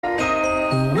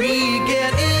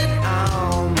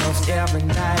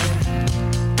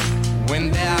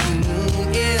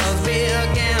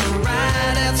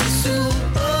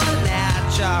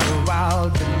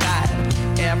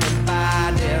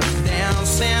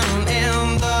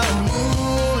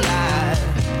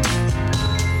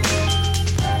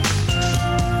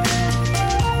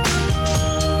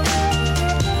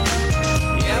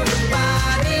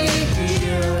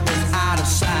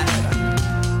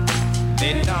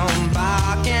don't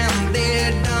bark and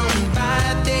they don't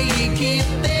bite. They keep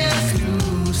their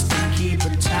screws to keep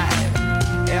it tight.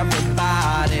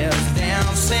 Everybody's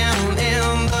dancing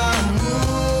in the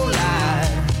moonlight.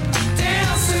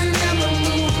 Dancing in the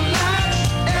moonlight.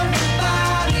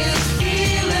 Everybody's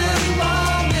feeling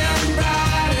warm and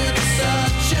bright. It's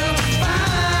such a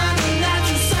fine and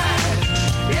natural sight.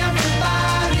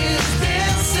 Everybody's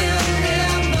dancing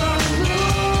in the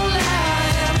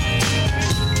moonlight.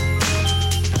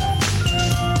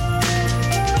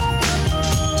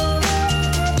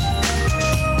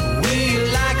 We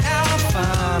like our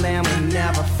fun and we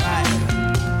never fight.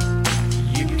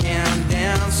 You can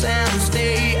dance and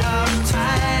stay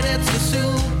uptight. It's a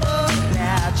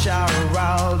supernatural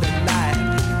delight.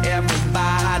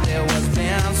 Everybody was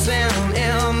dancing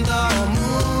in the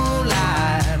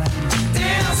moonlight.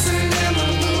 Dancing in the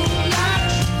moonlight.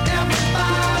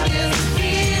 Everybody's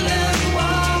feeling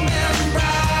warm and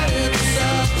bright. It's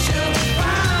such a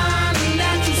fine and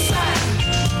natural sight.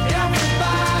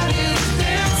 Everybody's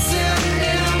dancing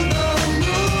in the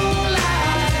moonlight.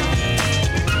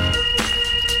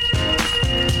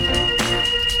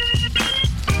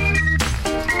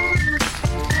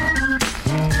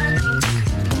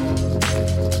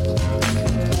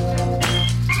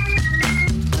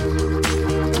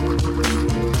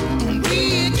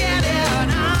 We get it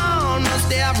almost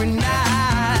every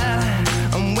night.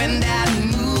 And when that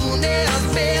moon is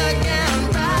big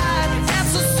and bright,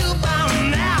 it's a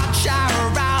supernatural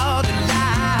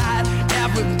delight.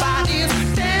 Everybody's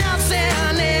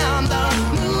dancing in the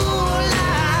moonlight.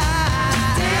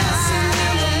 Dancing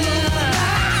in the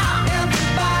moonlight.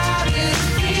 Everybody's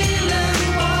feeling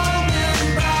warm and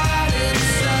bright. It's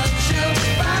such a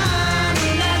fine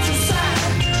and natural sight.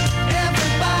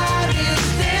 Everybody's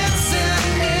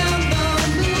dancing in the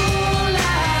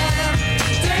moonlight.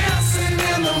 Dancing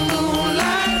in the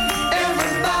moonlight.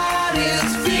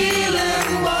 Everybody's feeling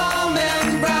warm and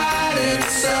bright.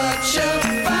 It's such a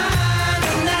fine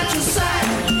and natural sight.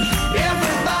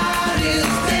 Everybody's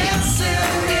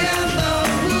dancing in the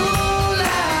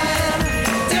moonlight.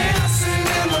 Dancing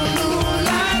in the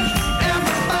moonlight.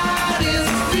 Everybody's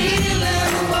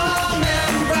feeling warm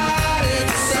and bright.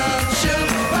 It's such a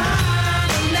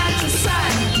fine and natural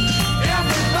sight.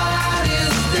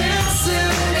 Everybody's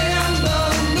dancing in the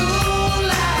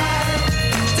moonlight.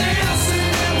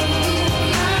 Dancing in the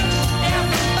moonlight.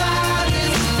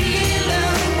 Everybody's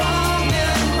feeling warm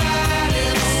and bright.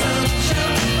 It's such a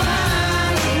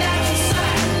fine and natural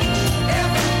sight.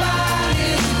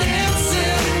 Everybody's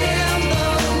dancing in the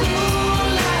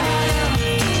moonlight.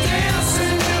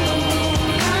 Dancing in the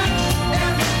moonlight.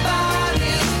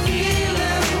 Everybody's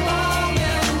feeling warm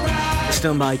and bright. It's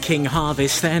done by King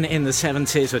Harvest then in the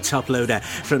 70s with Top Loader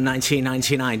from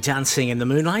 1999, Dancing in the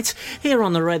Moonlight. Here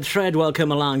on the Red Thread,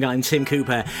 welcome along, I'm Tim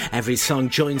Cooper. Every song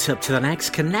joins up to the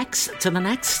next, connects to the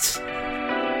next.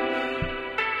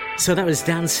 So that was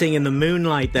Dancing in the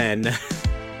Moonlight then.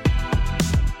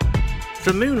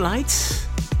 From Moonlight,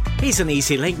 he's an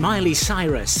easy link, Miley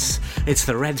Cyrus. It's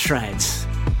the Red Thread.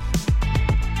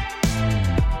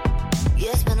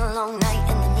 Yeah, it's been a long night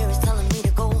and the mirror's telling me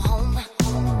to go home.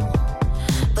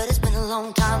 But it's been a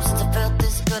long time since I felt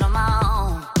this good on my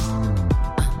own.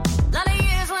 Lot of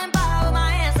years went by with my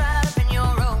hands tied up in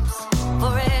your ropes.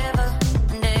 Forever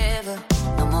and ever,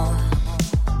 no more.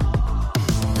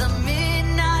 The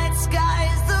midnight sky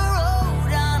is the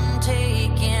road I'm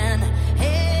taking.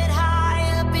 Head high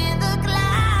up in the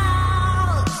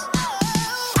clouds.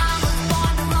 I was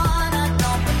born to run, I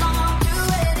don't belong to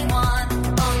anyone.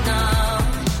 Oh no,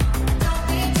 don't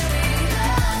need to be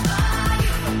loved by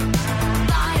you.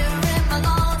 Fire in my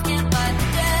lungs, can't fight the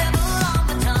devil on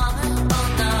my tongue. Oh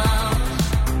no,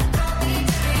 don't need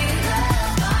to be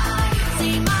loved by you.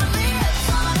 See my lips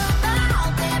on a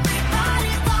mouth,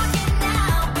 everybody's talking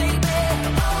now, baby.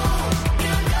 Oh,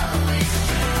 you know it's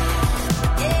true.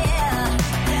 Yeah,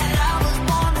 that I was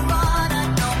born to run, I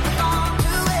don't belong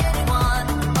to anyone.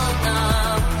 Oh no,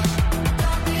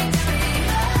 don't need to be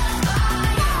loved by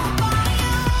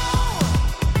you.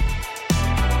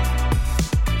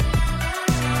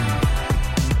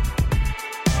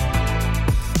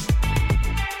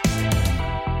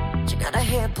 She got her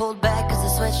hair pulled back cause the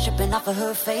sweat's dripping off of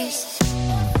her face.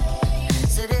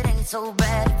 Said it ain't so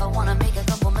bad if I wanna make a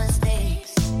couple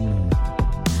mistakes.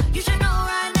 You should know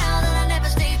right now that I never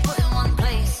stay put in one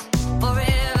place.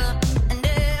 Forever and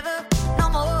ever, no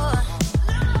more.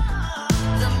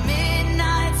 The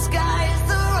midnight sky is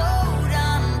the road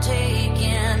I'm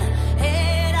taking.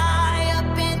 Head high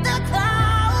up in the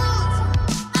clouds.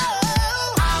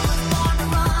 Oh, I was born to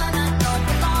run, I don't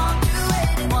belong to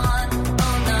anyone.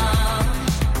 Oh no,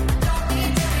 don't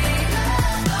need to be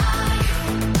loved by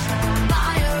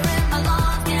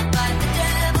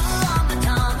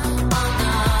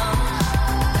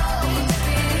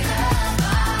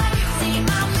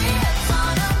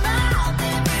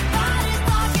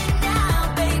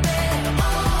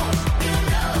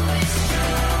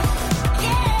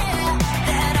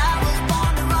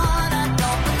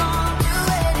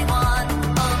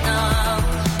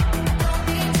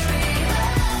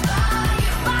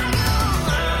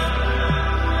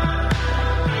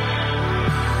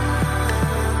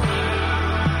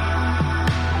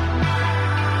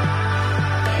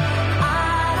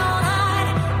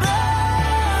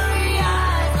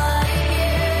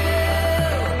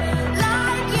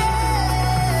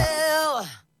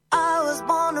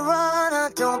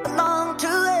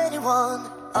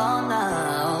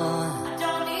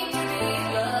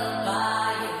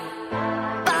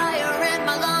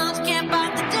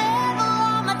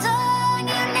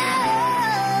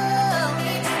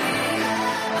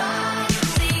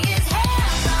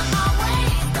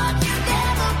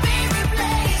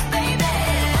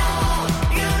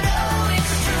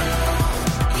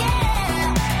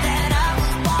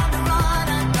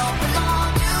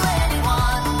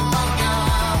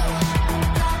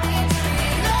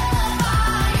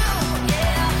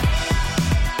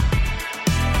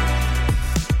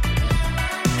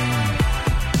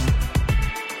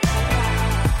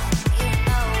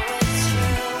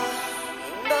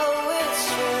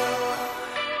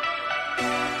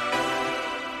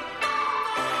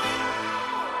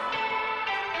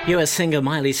US singer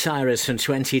Miley Cyrus from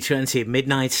 2020,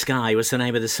 Midnight Sky was the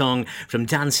name of the song from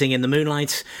Dancing in the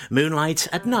Moonlight. Moonlight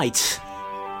at night.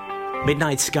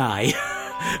 Midnight Sky.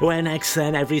 Where next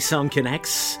then? Every song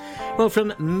connects. Well,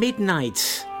 from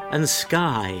Midnight and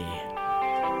Sky,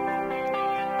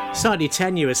 slightly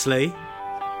tenuously,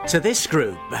 to this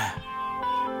group.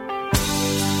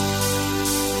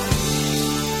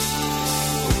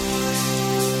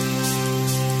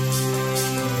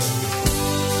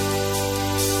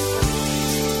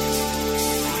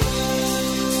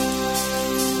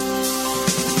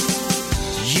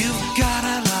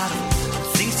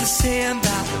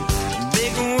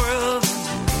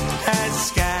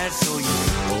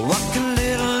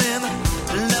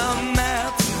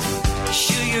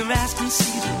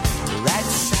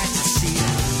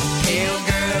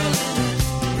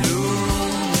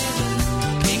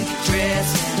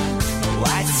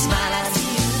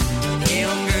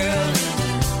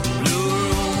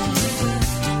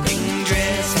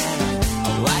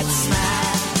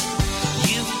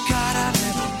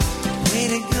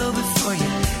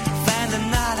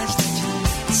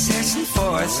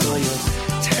 So you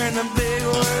turn the big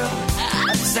world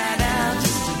upside down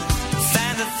just to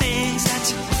find the things that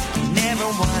you never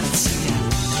wanted to see.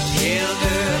 Pale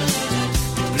girl,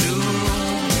 blue room,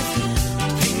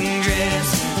 pink dress,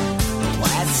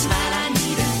 white smile. I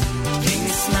need a pink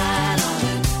smile on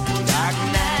a dark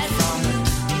night from the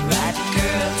right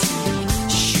girl to me.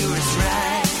 Sure it's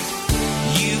right.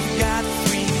 You've got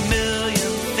 3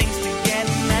 million things to get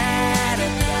mad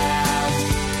about.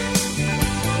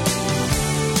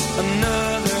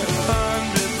 Another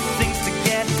 100 things to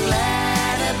get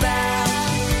glad about.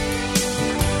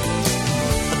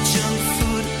 A junk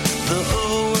food, the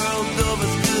whole world over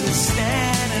as good as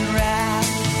standing right.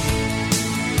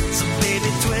 So baby,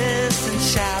 twist and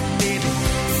shout, baby,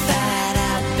 find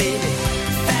out, baby,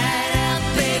 find out,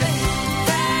 baby,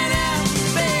 find out,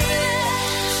 baby.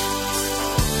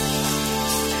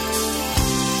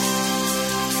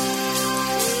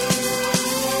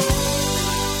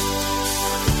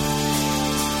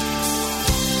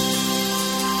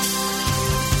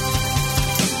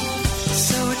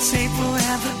 So it's April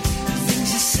and the things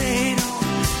you say don't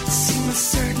seem as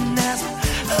certain as a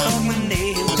hug my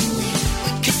neighbor. We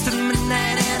kissed at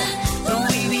midnight and the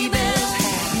wee wee bells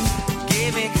had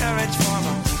gave me courage for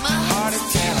my heart to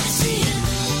tell. I see it,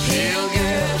 pale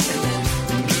girl in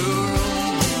the blue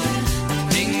room, a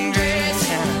pink dress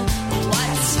and a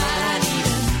white smile. I need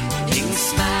a pink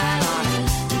smile on a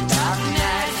dark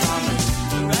night from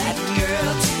the right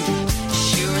girl to me.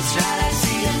 Sure it's right, I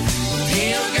see it,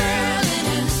 pale girl in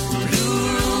a blue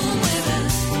room with a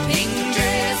pink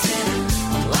dress and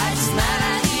a white smile.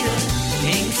 I need a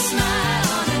pink smile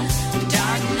on a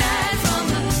dark night from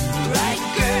the right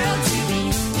girl to me.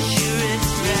 Sure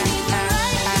it's right.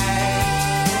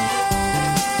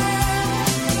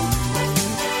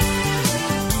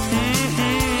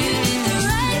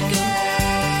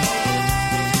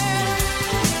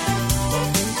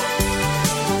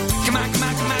 Come on, come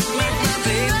on, come on, come on, come on,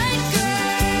 baby.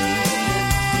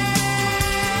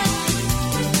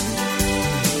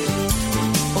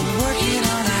 Working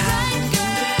on a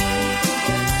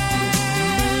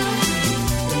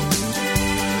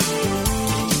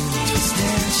twist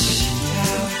and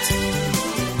shout.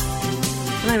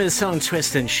 The name of the song,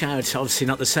 Twist and Shout, obviously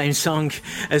not the same song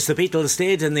as the Beatles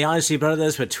did and the Isley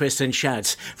Brothers, but Twist and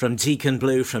Shout from Deacon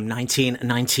Blue from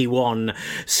 1991.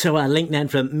 So our link then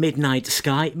from Midnight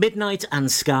Sky. Midnight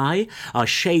and Sky are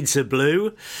shades of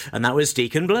blue, and that was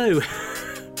Deacon Blue.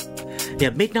 Yeah,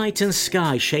 Midnight and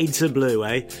Sky, shades of blue,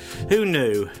 eh? Who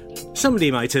knew? Somebody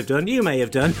might have done, you may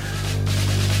have done.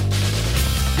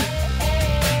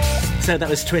 So that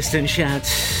was Twist and Shout.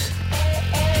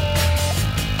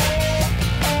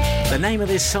 The name of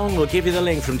this song will give you the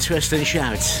link from Twist and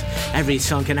Shout. Every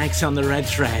song connects on the red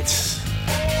threads.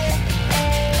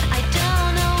 I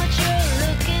don't know what you're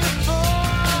looking for.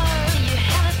 You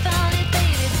haven't found it,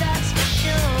 baby, that's for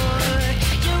sure.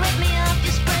 You wake me up,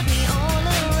 you spread me all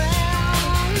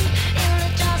around in the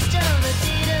dust of the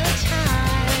deed of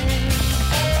time.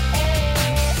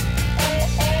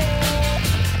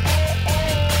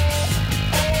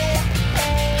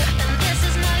 And this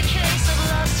is not a case of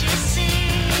lost, you see.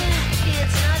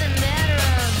 It's not a matter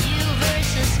of you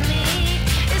versus me.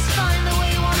 It's fine the way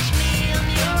you want me.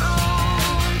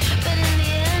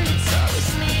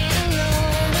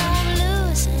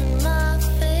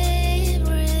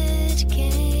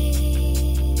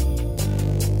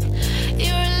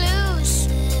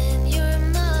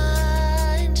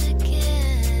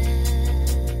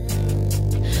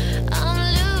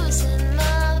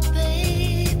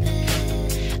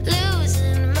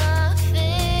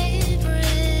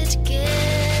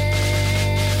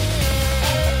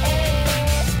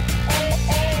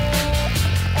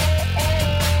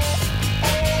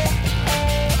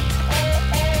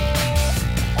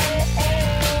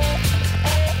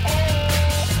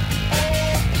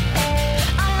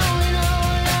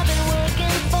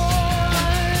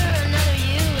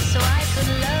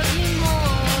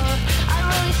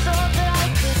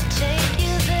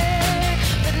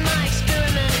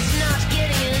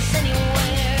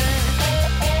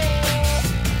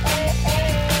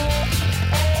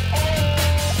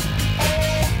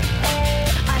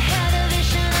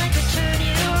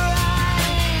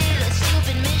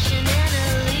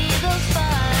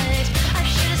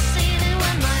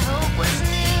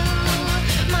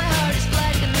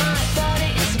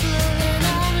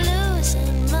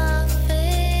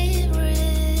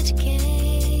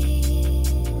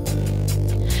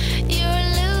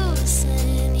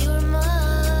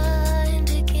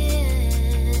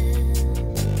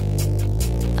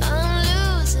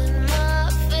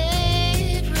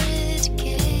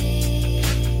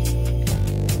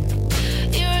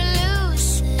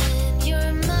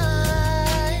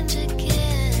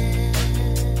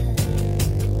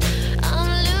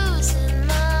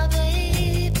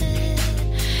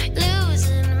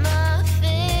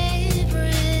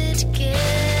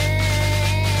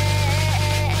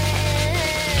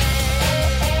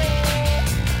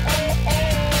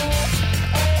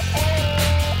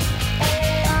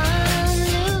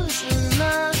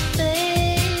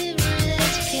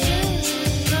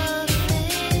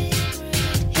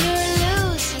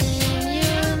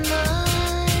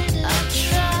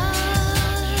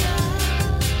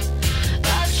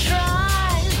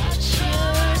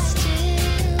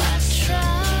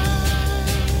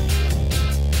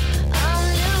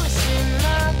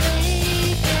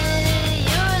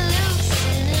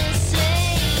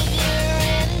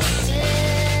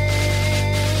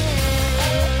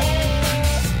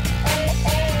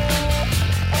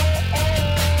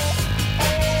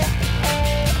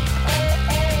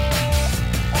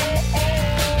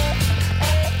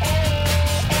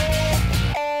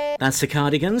 That's the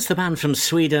Cardigans, the band from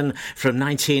Sweden from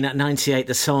 1998,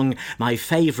 the song My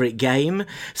Favourite Game.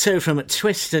 So from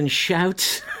Twist and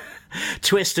Shout...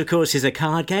 Twist, of course, is a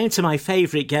card game, to My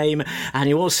Favourite Game, and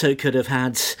you also could have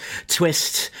had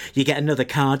Twist, you get another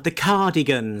card, the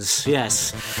Cardigans,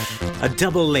 yes. A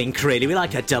double link, really, we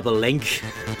like a double link.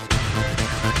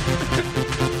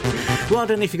 Well, I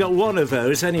don't know if you got one of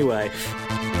those, anyway.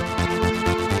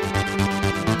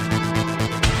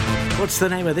 What's the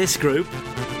name of this group?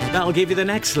 That'll give you the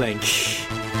next link.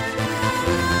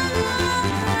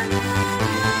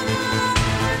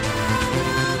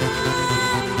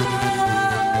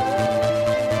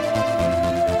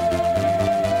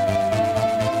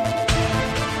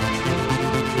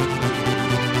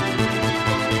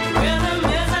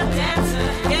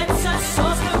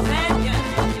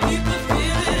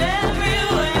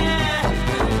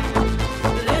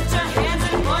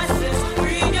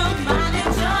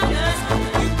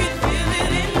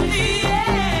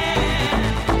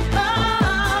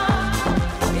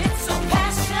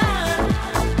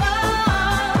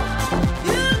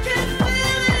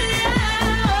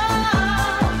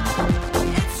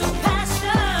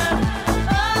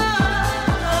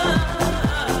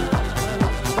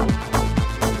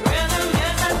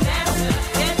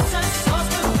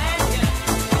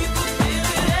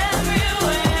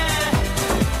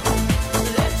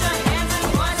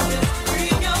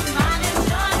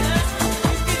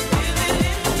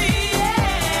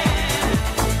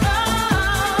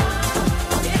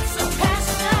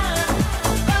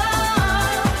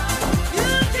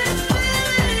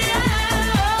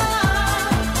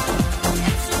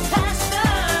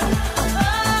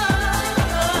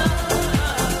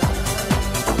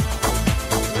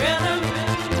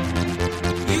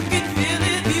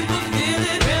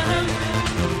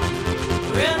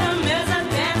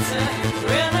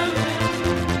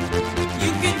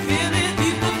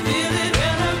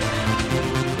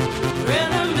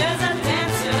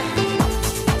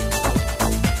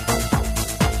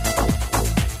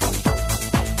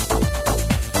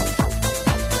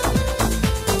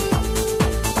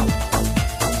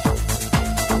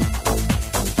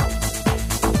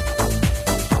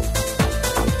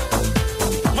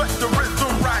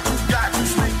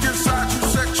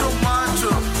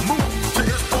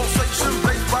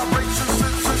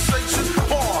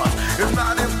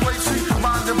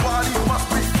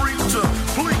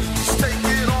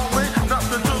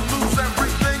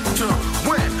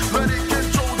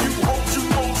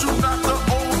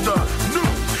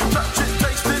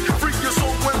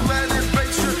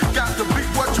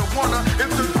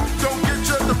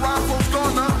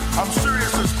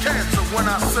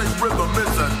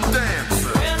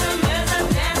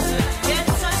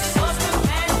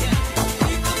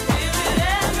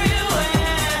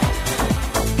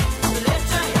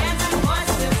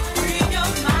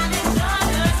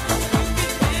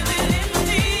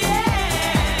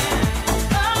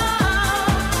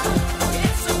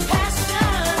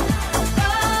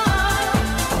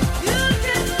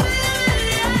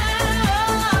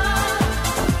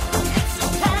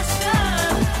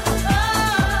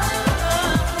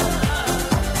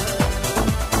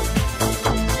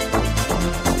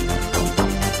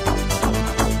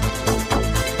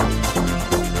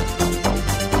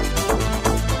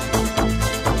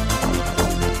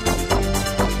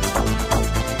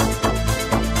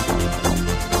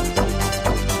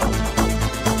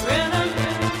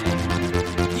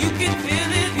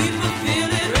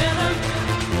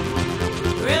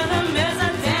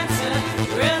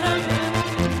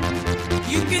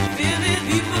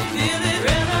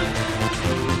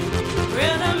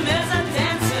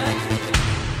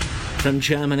 From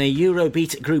Germany,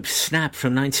 Eurobeat group Snap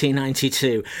from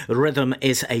 1992. Rhythm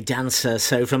is a dancer.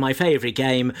 So from My Favourite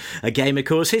Game, a game of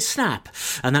course is Snap.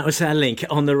 And that was their link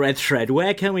on the red thread.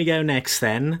 Where can we go next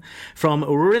then? From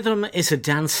Rhythm is a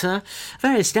Dancer,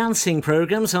 various dancing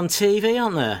programmes on TV,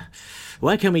 aren't there?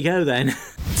 Where can we go then?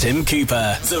 Tim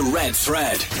Cooper, the red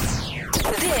thread.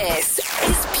 This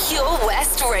is Pure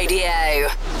West Radio.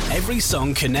 Every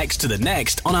song connects to the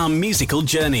next on our musical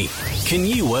journey. Can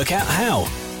you work out how?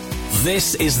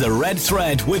 This is The Red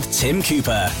Thread with Tim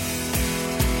Cooper.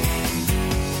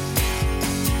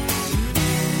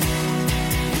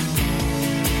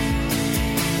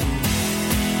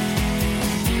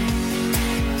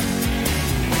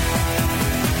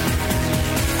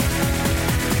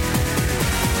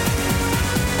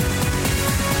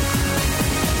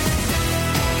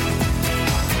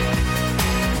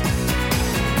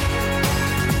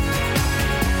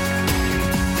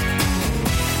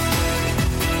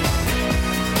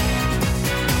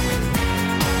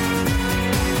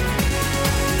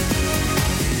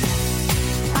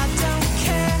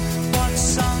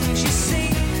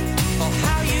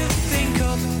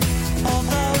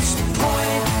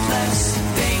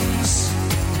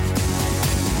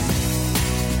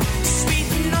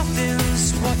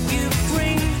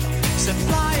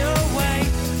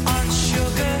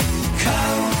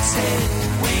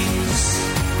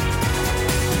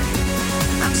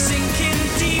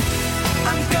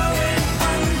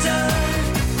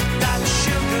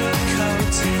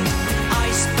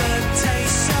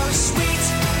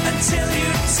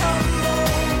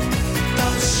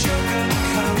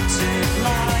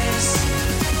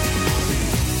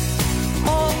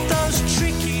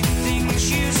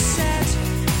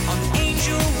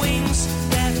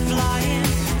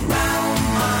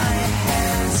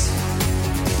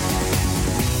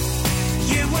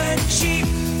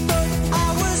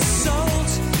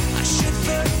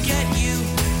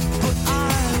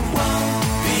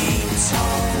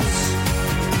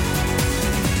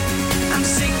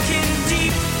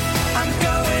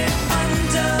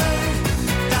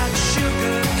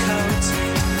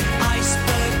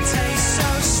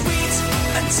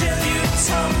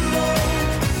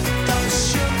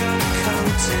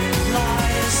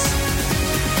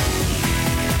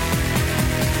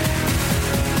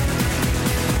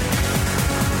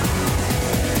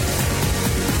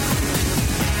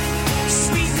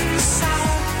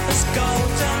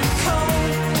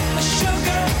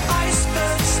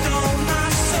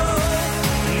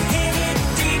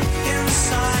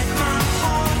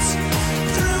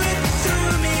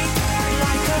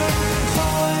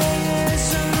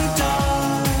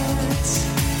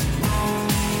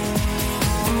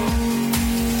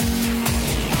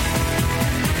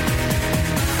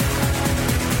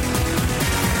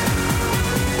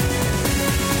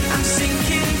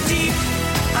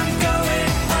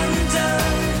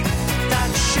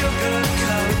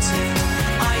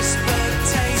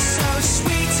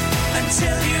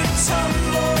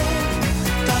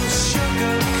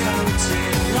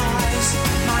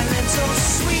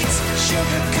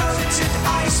 sugar-coated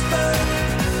iceberg.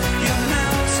 You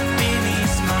melt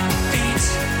beneath my feet.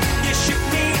 You shook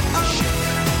me up,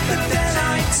 but then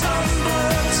I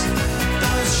tumbled.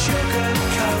 Those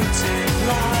sugar-coated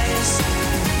lies.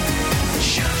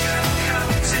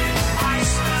 Sugar-coated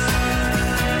iceberg.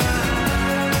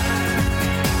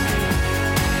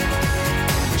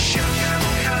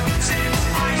 Sugar-coated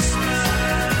iceberg.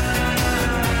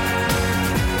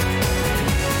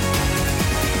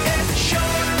 If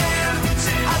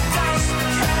sugar-coated, I don't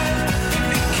care if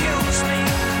it kills me,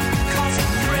 'cause it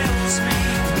thrills me.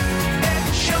 If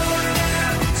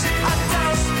sugar-coated, I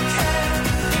don't care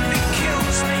if it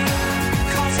kills me,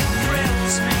 'cause it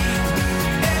thrills me.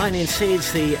 Lightning Seeds,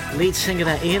 the lead singer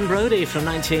there, Ian Brody, from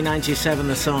 1997,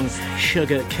 the song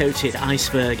Sugar Coated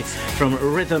Iceberg. From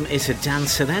Rhythm is a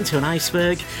Dancer, then to an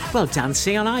iceberg, well,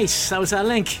 dancing on ice. That was our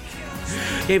link.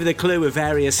 Gave you the clue with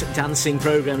various dancing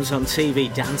programmes on TV.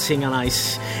 Dancing on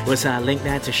Ice was our link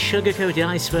there to Sugar Coated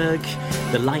Iceberg,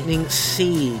 the Lightning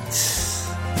Seeds.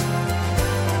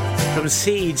 From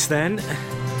Seeds, then,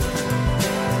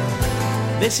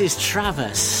 this is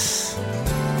Travis.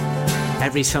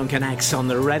 Every song connects on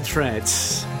the Red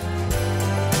Threads.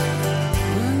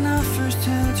 When I first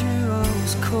held you, I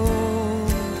was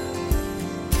cold.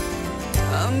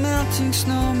 A melting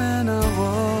snowman, I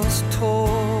was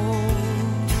told.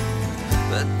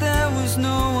 But there was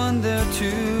no one there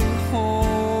to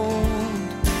hold.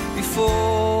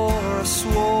 Before I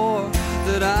swore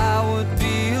that I would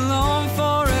be alone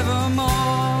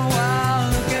forevermore.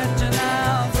 Wow, look at you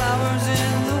now, flowers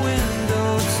in the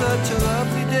window. It's such a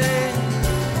lovely day.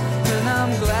 And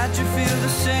I'm glad you feel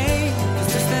the same. 'Cause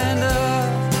to stand up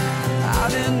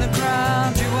out in the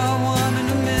crowd, you are one in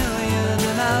a million,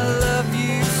 and I love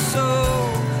you so.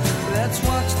 Let's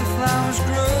watch the flowers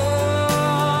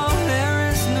grow. There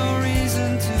is no reason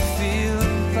to feel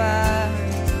bad,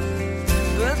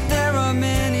 but there are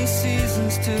many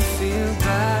seasons to feel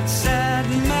bad, sad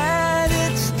and mad.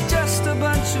 It's just a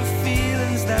bunch of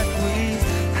feelings that we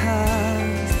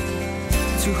have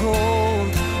to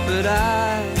hold, but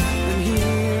I am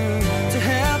here to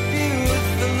help you with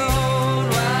the load.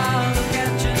 Wow, look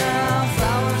at you now,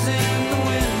 flowers in the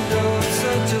window. It's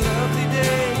such a lovely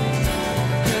day,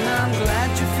 and I'm glad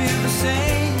you feel the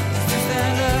same. To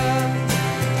stand up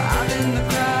out in the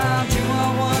crowd, you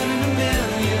are one in a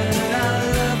million, and I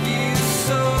love you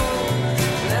so.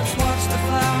 Let's watch the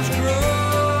flowers grow.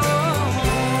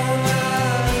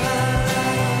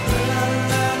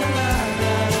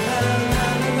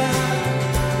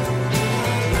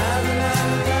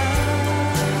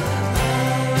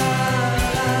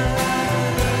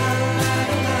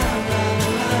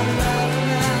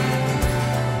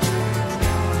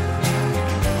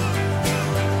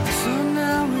 So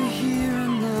now we're here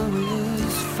and now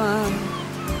is fine.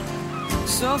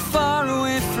 So far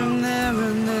away from there,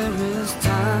 and there is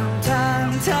time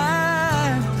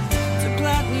to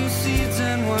plant new seeds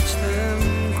and watch them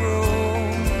grow.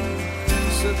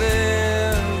 So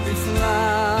there'll be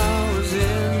flowers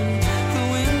in the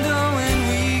window when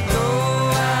we go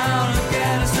out. Look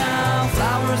at us now,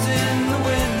 flowers in the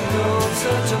window.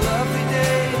 Such a lovely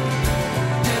day,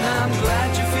 and I'm glad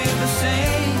you feel the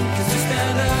same. 'Cause you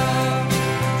stand up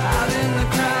out in the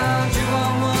crowd, you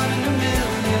are one in a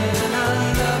million, and I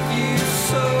love you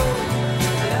so.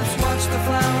 Let's watch the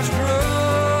flowers grow.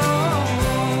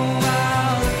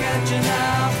 Wow, look at you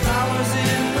now, flowers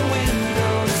in the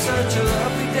window. It's such a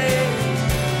lovely day,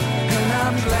 and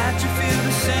I'm glad you feel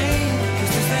the same.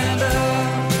 'Cause you stand up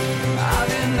out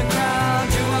in the crowd,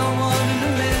 you are one in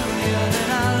a million,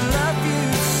 and I love you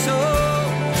so.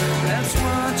 Let's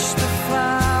watch the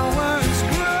flowers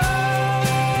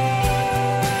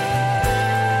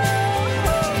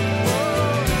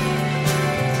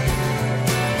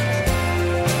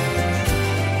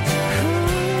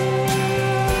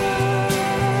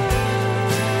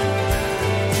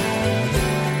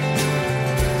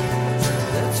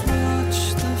Let's watch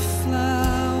the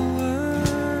flowers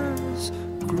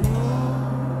grow.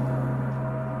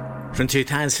 From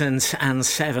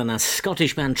 2007, a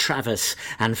Scottish band Travis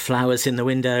and Flowers in the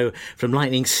Window. From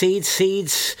Lightning Seeds,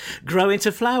 seeds grow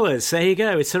into flowers. There you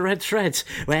go. It's the Red Thread,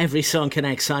 where every song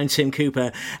connects. I'm Tim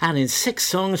Cooper, and in 6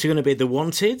 songs you're going to be The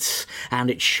Wanteds,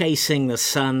 and it's Chasing the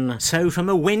Sun. So from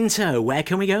a winter, where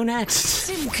can we go next?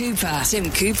 Tim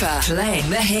Cooper, playing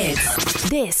the hits.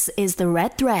 This is the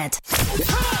Red Thread.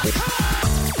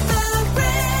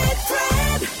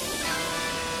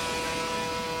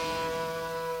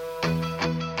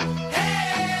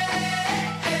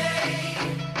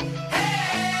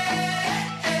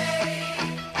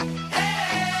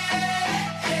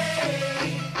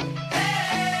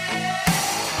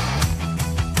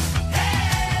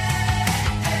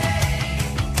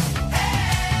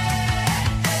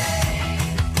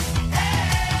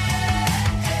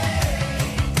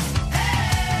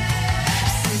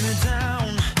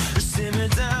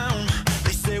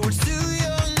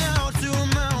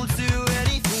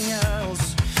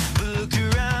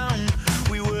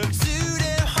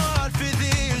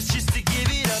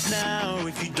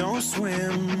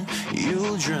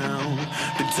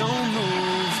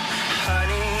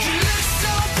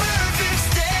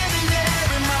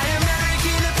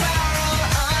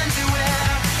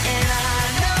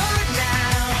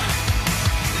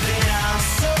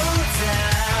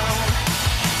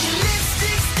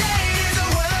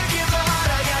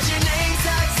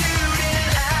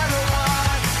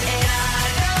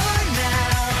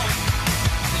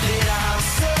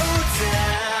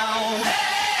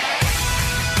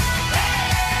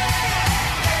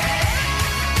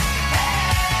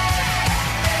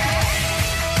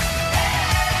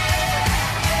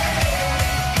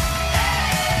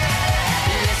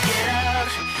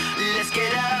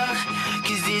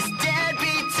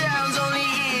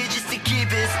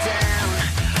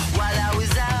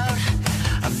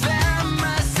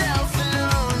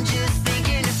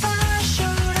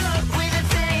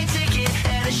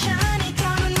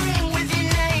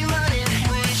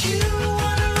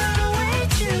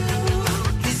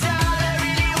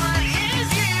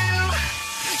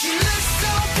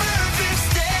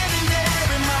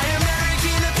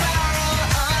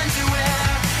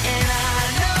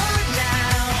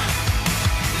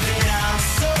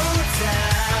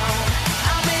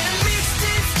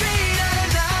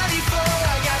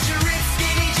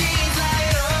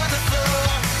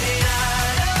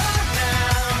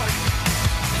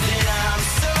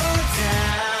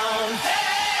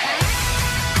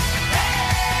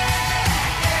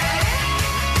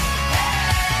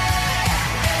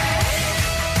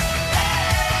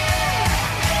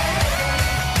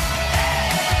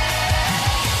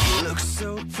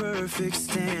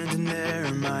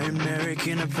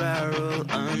 apparel,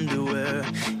 underwear,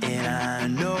 and I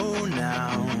know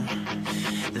now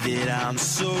that I'm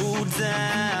so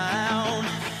down.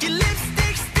 Your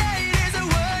lipstick stain is a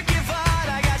work of art.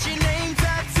 I got your name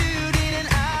tattooed in an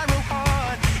arrow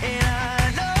heart, and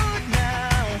I know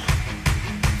now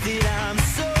that I'm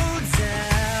so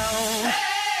down.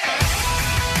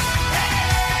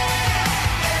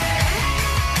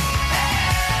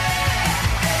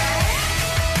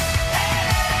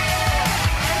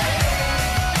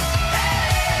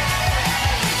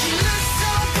 You look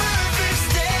so perfect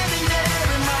standing there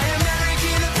in my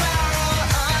American Apparel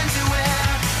underwear,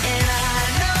 and I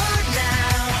know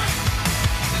now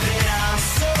that I'm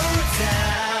so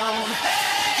down.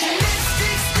 Your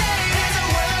lipstick stain is a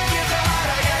work of art.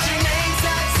 I got your name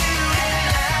tattooed in an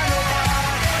arrow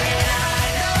heart, and I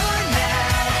know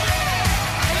now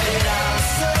that I'm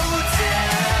so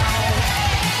down.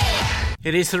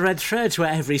 It is the Red Thread,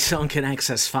 where every song connects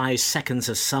us. 5 Seconds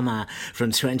of Summer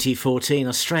from 2014,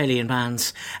 Australian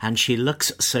bands, and She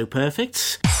Looks So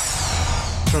Perfect.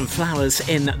 From Flowers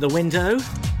in the Window.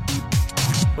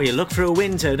 Well, you look for a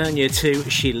window, don't you, to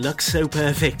She Looks So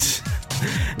Perfect.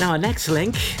 Now, our next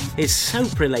link is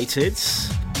soap related.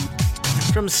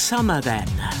 From Summer Then.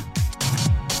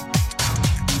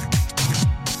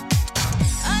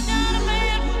 I got a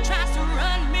man who tries to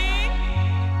run me.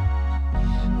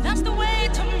 That's the way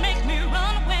to make me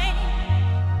run away.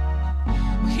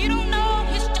 He don't know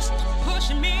he's just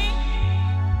pushing me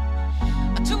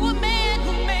to a man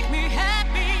who make me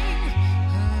happy.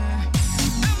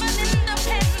 I'm an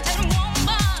independent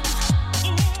woman.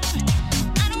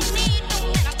 I don't need no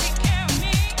man to take care of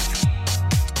me.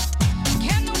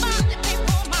 Can't nobody pay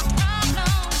for my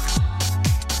problems.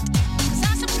 'Cause I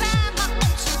supply my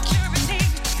own security.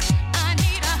 I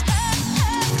need a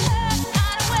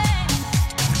hideaway.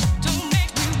 Don't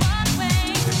make me run away.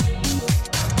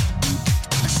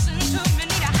 Listen to me,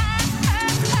 need a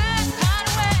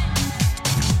hideaway.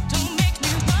 Don't make me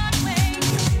run away.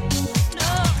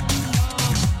 No,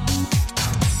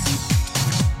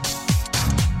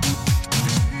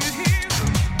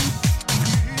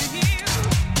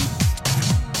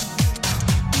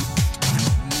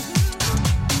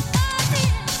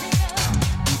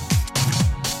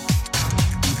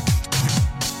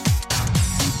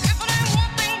 if it ain't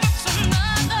one thing, it's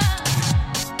another.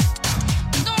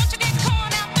 Don't you get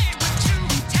caught out there with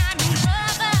two-timing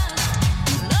brothers.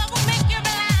 Love will make you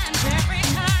blind every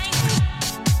time.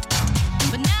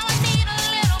 But now I need a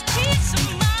little peace of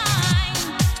mind.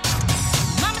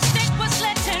 My mistake was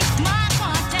letting my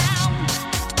guard down,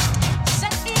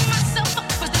 setting myself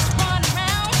up for this run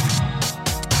around.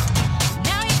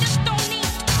 Now you just don't need to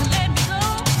let me go.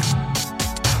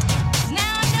 'Cause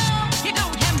now I know you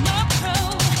don't have no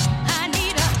control. I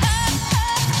need a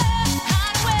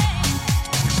hideaway.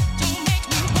 Don't make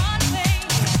me run away.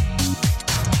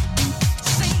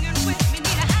 Singing with me,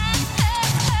 need a hideaway.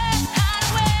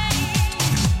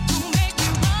 Don't make me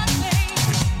run away.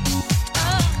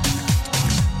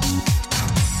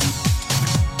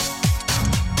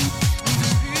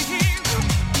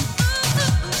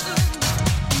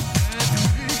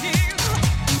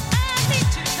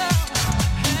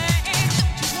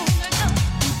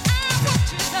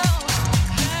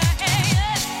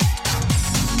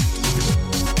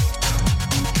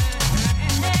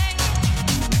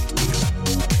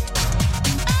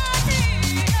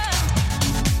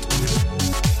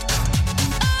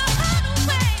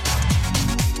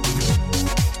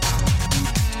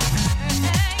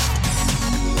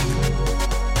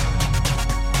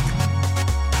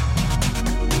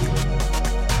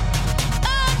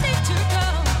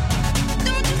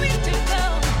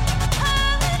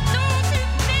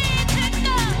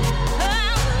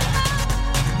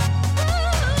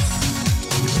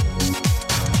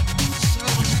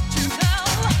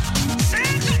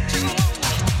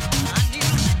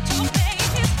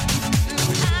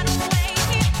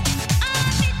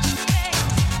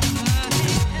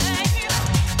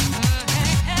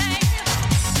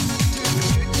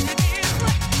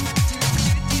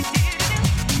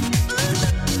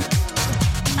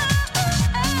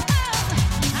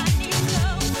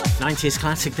 '90s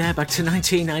classic there, back to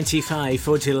 1995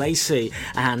 for DeLacy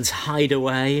and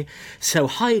Hideaway. So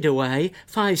Hideaway,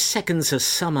 5 Seconds of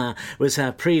Summer was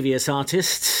our previous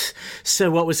artist.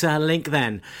 So what was our link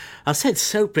then? I said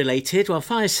soap related. Well,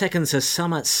 5 Seconds of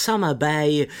Summer, Summer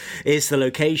Bay is the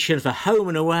location for Home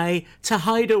and Away to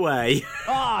Hideaway.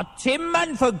 Oh, Tim,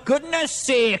 man, for goodness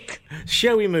sake.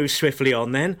 Shall we move swiftly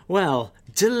on then? Well,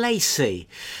 DeLacy.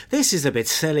 This is a bit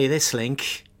silly, this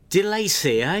link.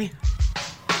 DeLacy, eh?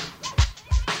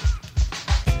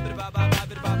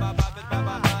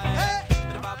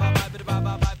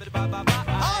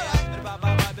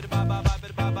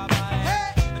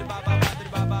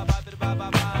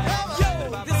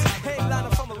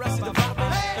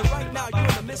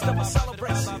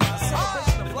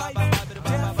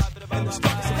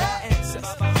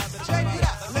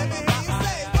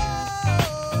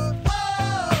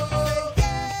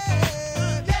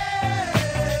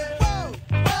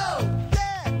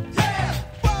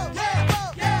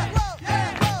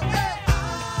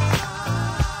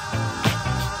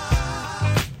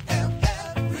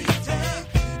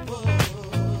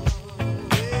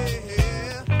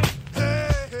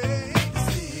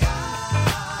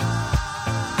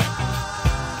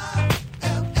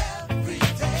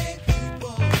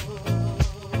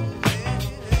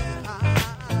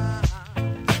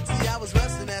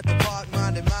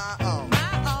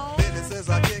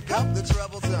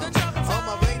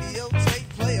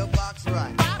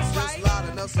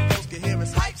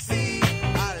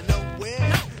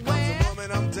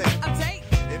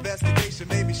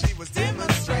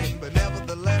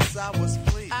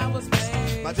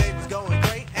 My day was going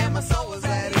great and my soul was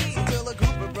at ease until a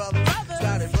group of brothers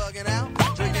started bugging out,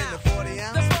 drinking the 40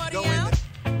 ounce, going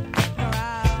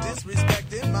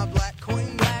disrespecting my black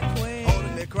queen,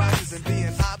 holding their crotches and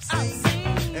being obscene.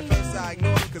 At first I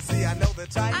ignored them, cause see I know the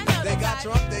type. They got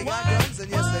drunk, they got guns, and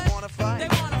yes they wanna fight.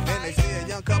 And they see a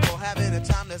young couple having a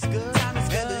time that's good,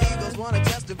 and the Eagles wanna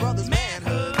test the brothers'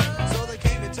 manhood. So they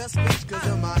came to test speech cause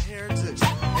of my heritage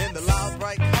and the loud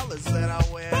bright colors that I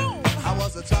wear. I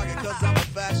was a target cause I'm a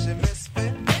fashion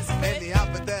misfit, and the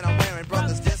outfit that I'm wearing,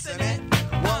 brothers dissing it.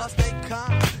 Well, I stay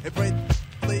calm and pray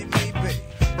leave me be,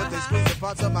 but they squeeze the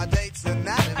parts of my date's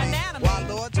anatomy. Why,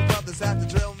 Lord, you brothers have to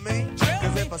drill me?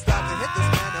 Cause if I stop to hit this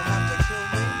man, they'll have to kill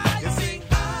me. You see,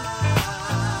 I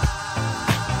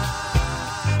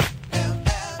am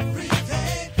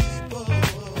everyday people.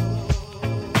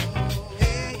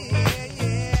 Yeah, yeah,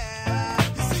 yeah.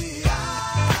 You see, I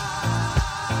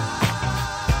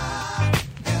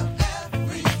am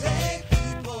everyday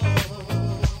people.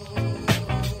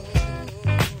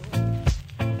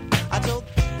 I told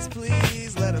us,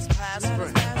 please let us pass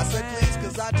friends. I said please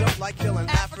cause I don't like killing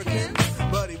Africans.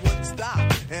 But he wouldn't stop,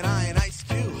 and I ain't Ice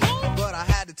Cube. But I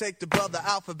had to take the brother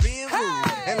out for being rude.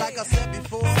 And like I said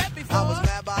before, I was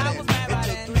mad by then. It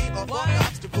took 3 or 4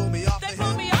 cops to pull me off the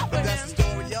hill. But that's the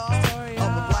story, y'all,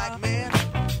 of a black man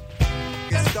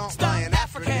gets stomped by an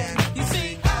African. You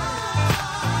see,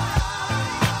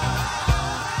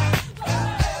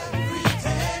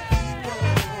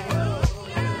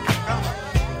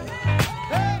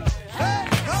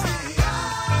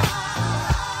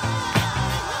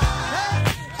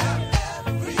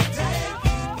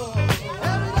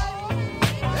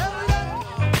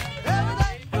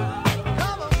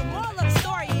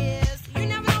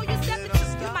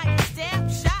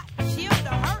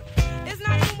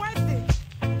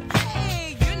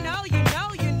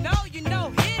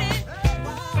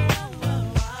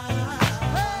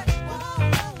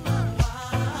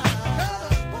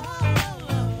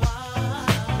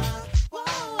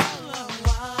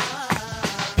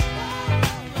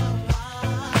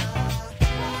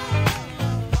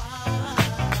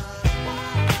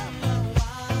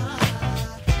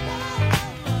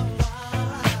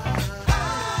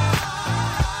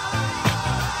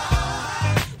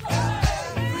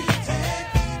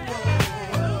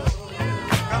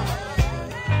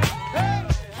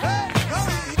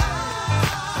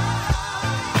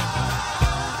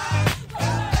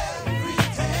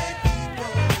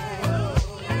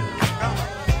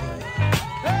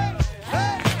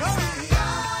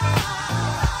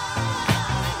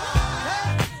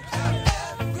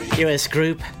 US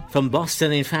group from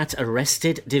Boston, in fact,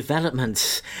 Arrested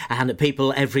Development. And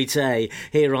people every day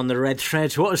here on the Red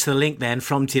Thread. What was the link then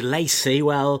from to Lacey?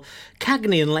 Well,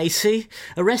 Cagney and Lacey,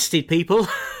 arrested people,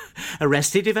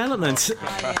 Arrested Development.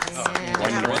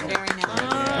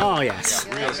 Oh, yes.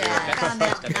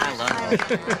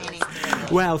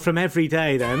 Well, from every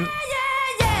day then.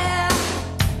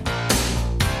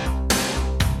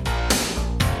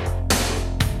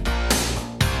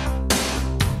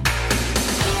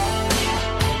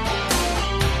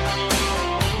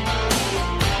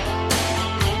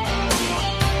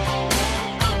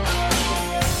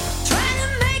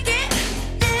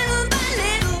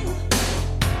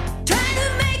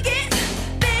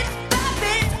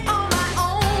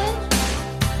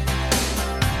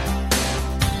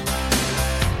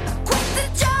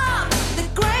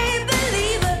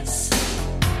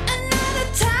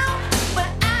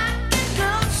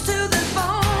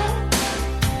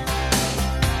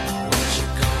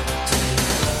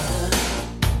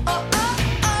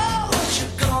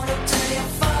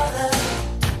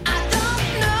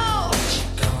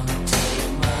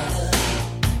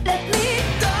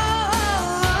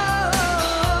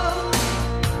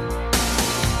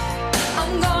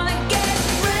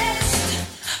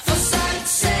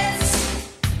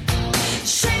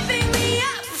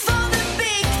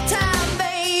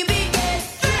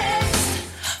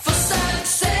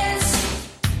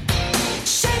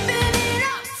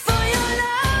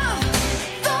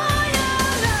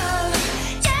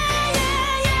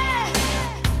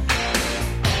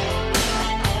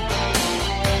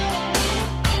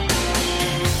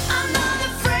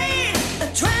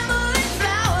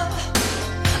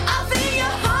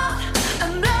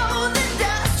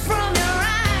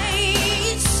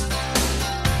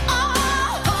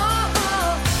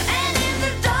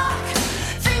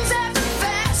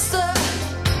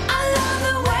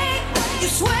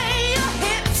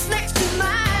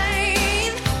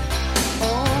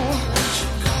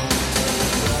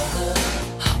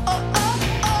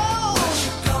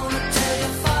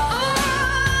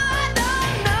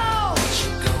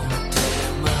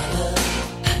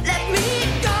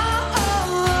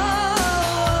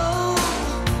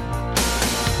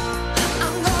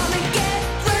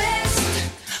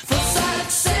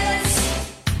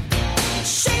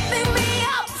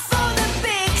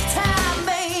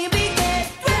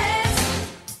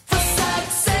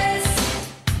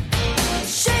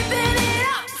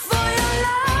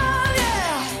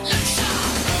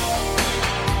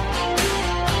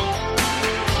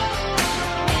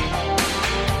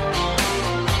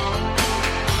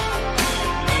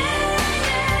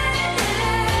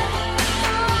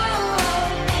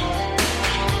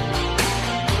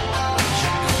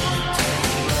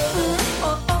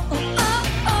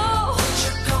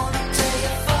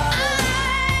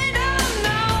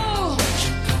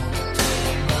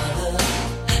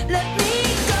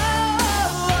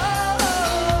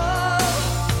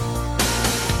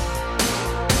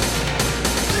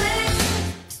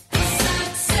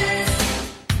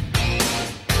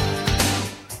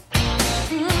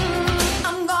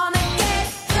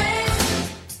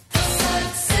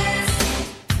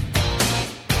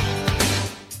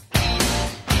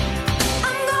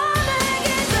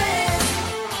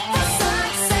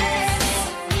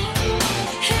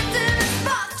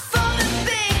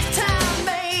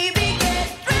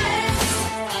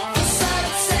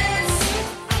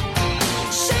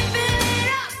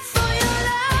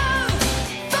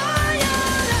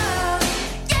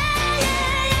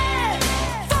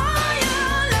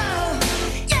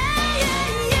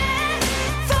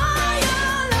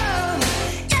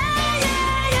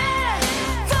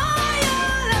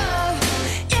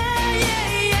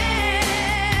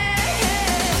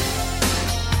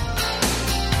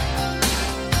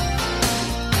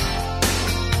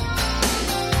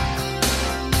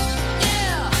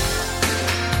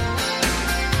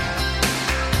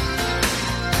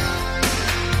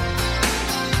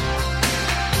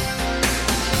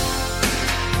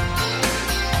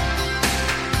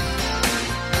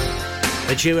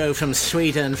 A duo from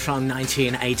Sweden from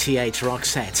 1988,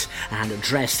 Roxette and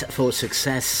Dressed for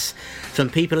Success. From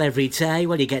People Every Day,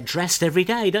 well, you get dressed every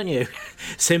day, don't you?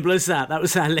 Simple as that. That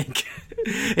was our link.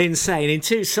 Insane. In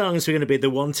 2 songs, we're going to be The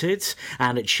Wanted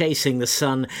and Chasing the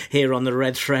Sun here on the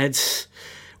Red Threads.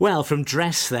 Well, from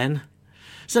Dress then,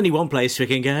 there's only one place we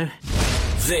can go.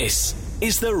 This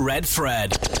is the Red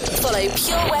Thread. Follow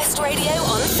Pure West Radio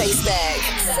on Facebook.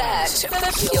 Search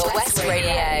for Pure West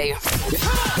Radio.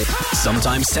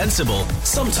 Sometimes sensible,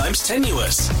 sometimes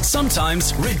tenuous,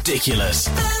 sometimes ridiculous.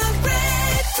 The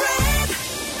Red Thread.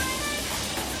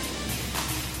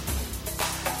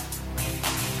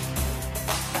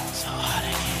 So hot in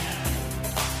here.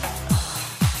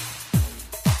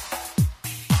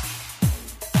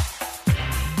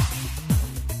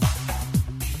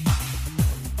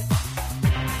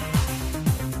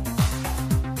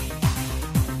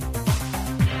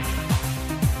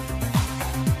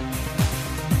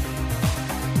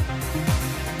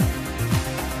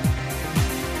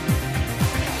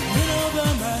 Over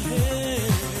my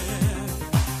head,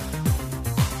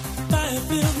 fire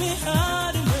fills me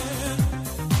hard and red,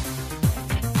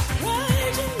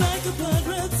 raging like a blood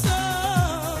red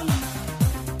sun.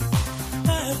 I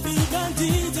feel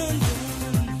bandied and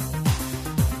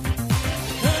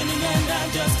burning, and I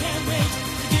just can't wait to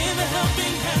give a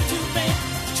helping hand to fate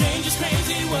to change this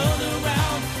crazy world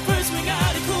around. First we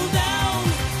gotta cool down.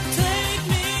 Take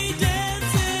me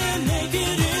dancing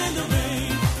naked in the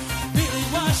rain. Feel it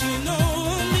washing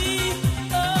over me.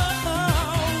 Oh,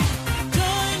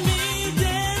 join me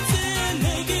dancing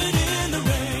naked in the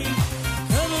rain.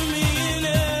 Cover me in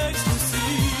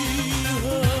ecstasy.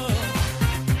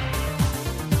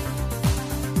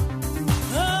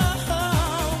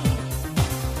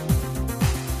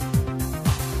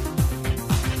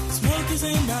 Smoke is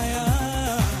in my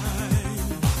eyes,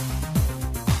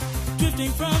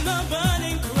 drifting from the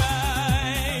burning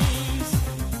cries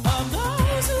of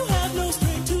those who have no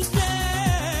strength to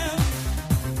stand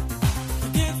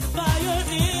against the fire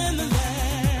in the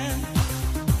land.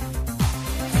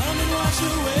 Come and wash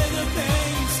away the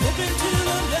pain, slip into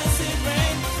the blessed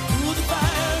rain, cool the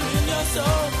fire in your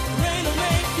soul. The rain will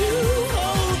make you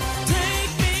whole.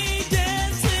 Take me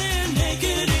dancing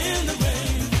naked in the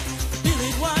rain. Feel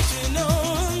it washing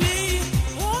over me.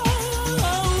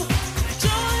 Oh,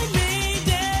 join me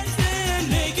dancing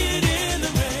naked in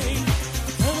the rain.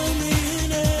 Cover me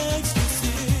in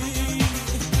ecstasy.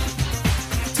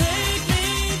 Take me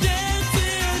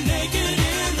dancing naked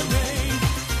in the rain.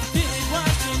 Feel it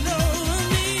washing over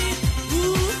me.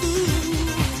 Ooh,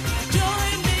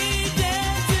 join me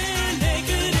dancing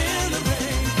naked in the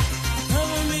rain.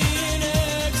 Cover me in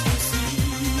ecstasy.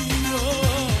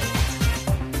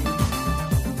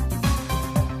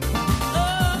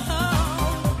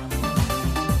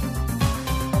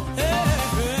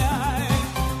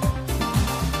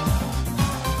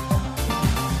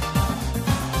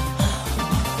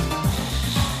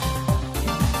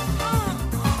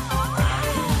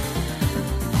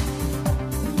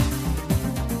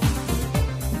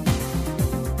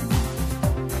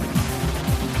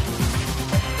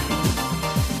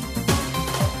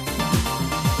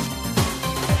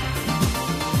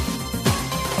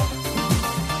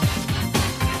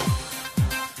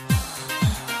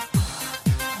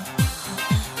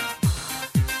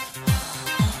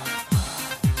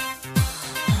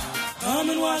 Come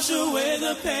and wash away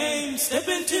the pain. Step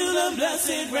into the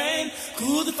blessed rain.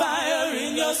 Cool the fire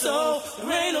in your soul. The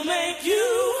rain will make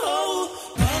you whole.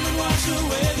 Come and wash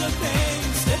away the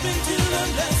pain. Step into the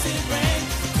blessed rain.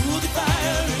 Cool the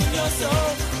fire in your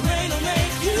soul. The rain will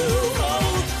make you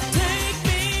whole. Take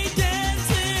me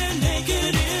dancing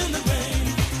naked in the rain.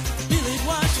 Feel it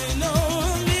washing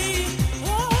over me.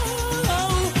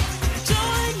 Oh,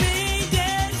 join me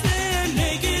dancing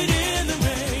naked in the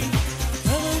rain.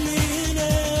 Cover me in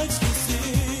ecstasy.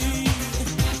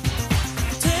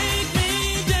 Take me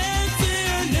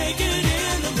dancing naked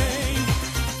in the rain.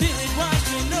 Feel it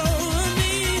washing over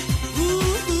me.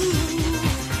 Ooh,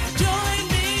 join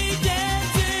me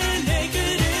dancing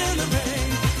naked in the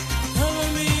rain. Cover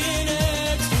me in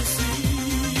ecstasy.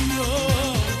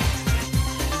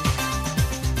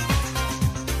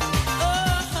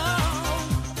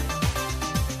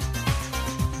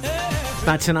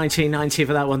 Back to 1990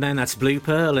 for that one then. That's Blue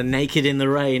Pearl and Naked in the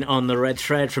Rain on the Red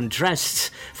Thread from Dressed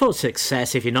for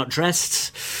Success. If you're not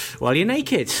dressed, well, you're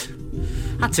naked.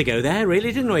 Had to go there,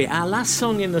 really, didn't we? Our last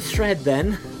song in the thread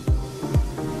then.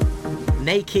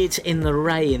 Naked in the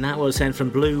Rain. That was then from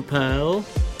Blue Pearl.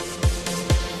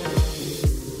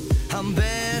 I'm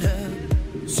better,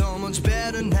 so much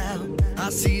better now.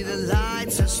 I see the light,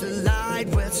 touch the light,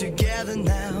 we're together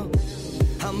now.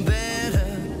 I'm better,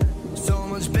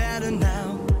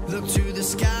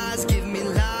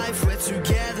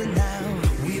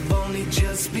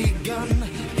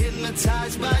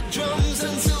 hypnotized by drums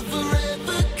until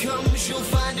forever comes. You'll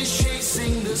find us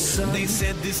chasing the sun. They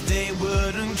said this day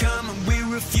wouldn't come, and we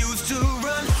refuse to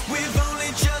run. We've only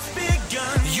just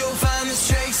begun. You'll find us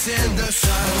chasing the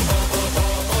sun.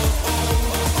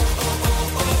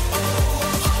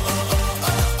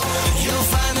 You'll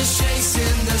find us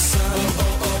chasing the sun.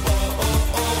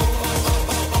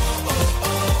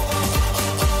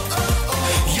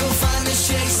 You'll find us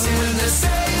chasing the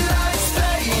daylight's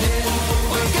fading.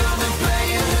 We're gonna play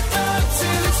in the dark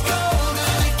till it's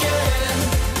golden again.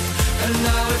 And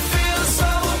now it feels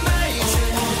so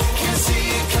amazing. Can see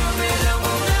it coming and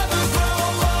we'll never grow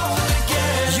old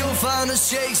again. You'll find us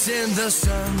chasing the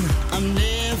sun. I'm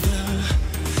never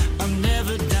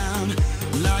down.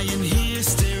 Lying here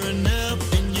staring up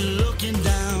and you're looking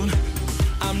down.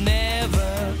 I'm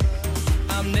never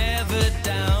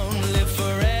down. Live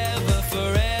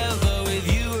forever with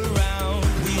you around.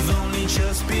 We've only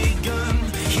just begun.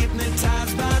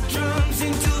 Hypnotized by drums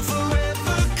until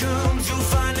forever comes. You'll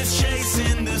find us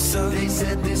chasing the sun. They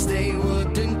said this day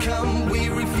wouldn't come. We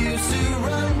refuse to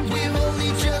run. We've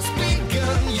only just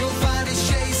begun. You'll find us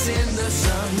chasing the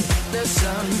sun. The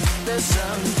sun, the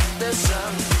sun, the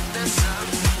sun, the sun,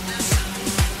 the sun.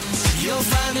 You'll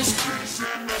find us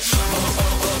chasing the sun.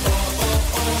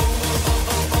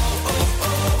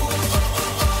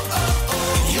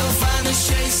 You'll find us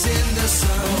chasing the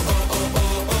sun.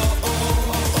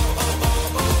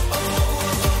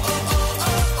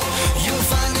 You'll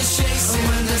find us chasing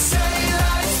when the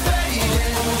daylight's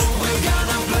fading. We're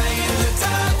gonna play in the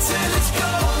dark till it's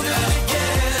golden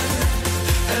again.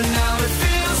 And now it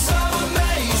feels so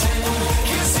amazing.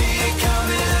 Can see it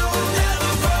coming and we'll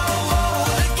never grow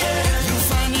old again. You'll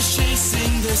find us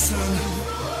chasing the sun.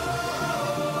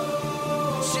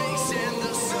 Chasing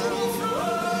the sun.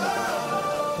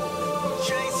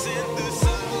 Chasing the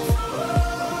sun.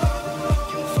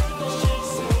 You'll find us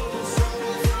chasing the sun.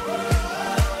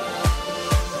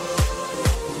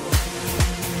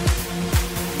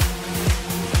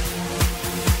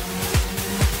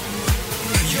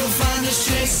 You'll find us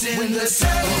chasing when the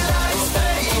daylight's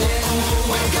fading.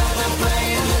 We're gonna play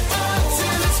in the dark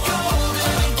till it's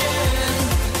golden again.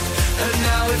 And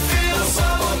now it feels so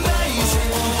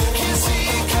amazing. Can see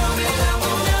it coming and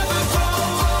we'll never grow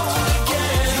old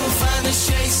again. You'll find us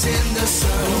chasing the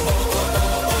sun.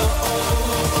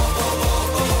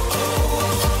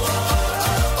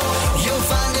 You'll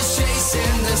find us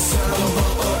chasing the sun.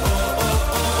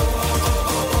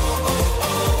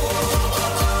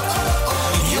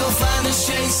 You'll find us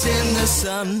chasing the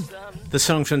sun. The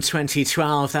song from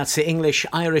 2012, that's the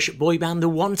English-Irish boy band The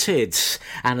Wanteds,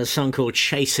 and a song called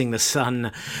Chasing the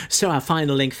Sun. So our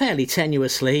final link, fairly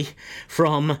tenuously,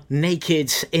 from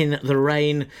Naked in the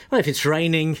Rain. Well, if it's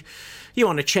raining, you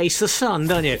want to chase the sun,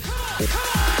 don't you?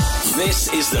 This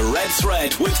is The Red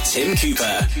Thread with Tim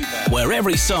Cooper, where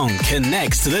every song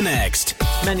connects to the next.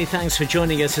 Many thanks for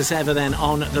joining us as ever then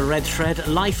on The Red Thread.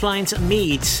 Lifelines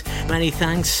Meads, many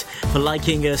thanks for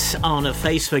liking us on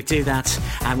Facebook. Do that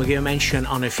and we'll give a mention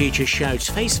on a future show. It's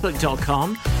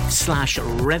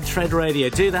facebook.com/Red Thread Radio.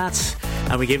 Do that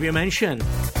and we give you a mention.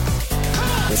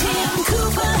 Tim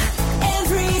Cooper,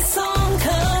 every song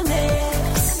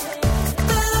connects.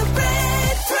 The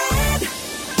Red Thread.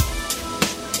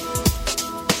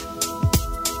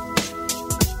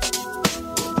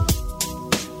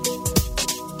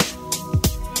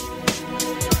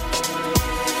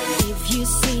 If you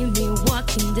see me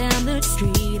walking down the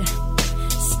street,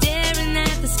 staring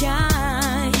at the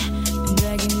sky,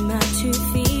 dragging my 2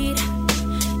 feet,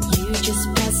 you just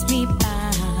pass me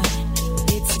by.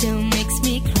 It still makes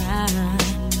me cry,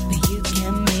 but you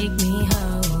can make me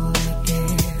whole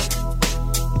again.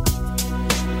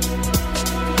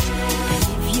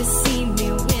 If you see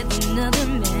me with another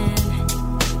man,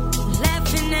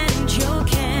 laughing and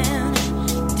joking,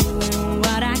 doing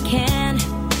what I can,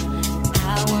 I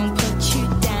won't put you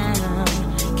down,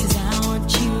 'cause I want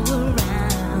you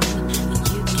around, and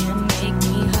you can make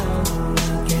me whole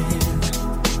again.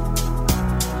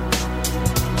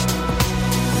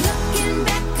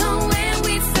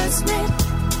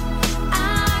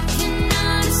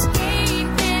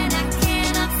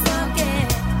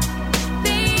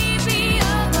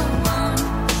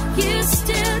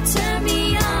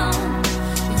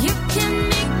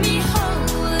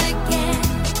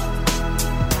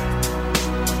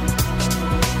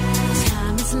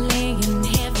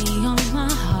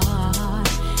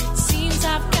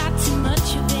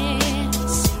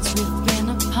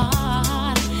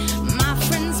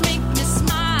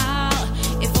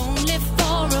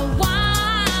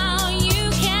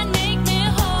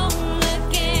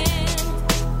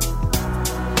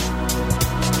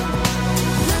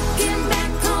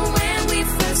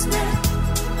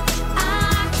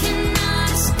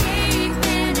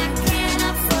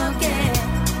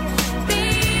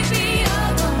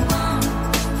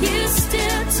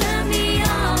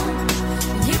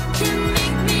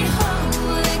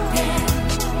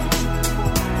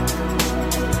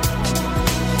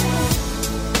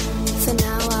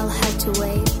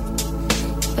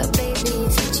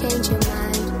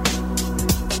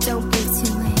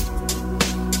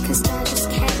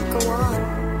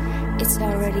 It's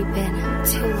already been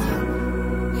too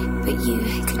long, but you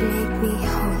could make me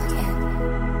whole again.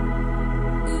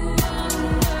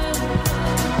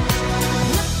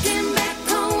 Looking back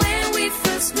on when we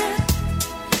first met,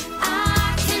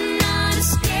 I cannot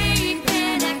escape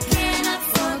and I cannot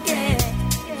forget.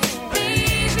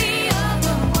 Baby, you're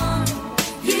the one.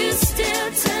 You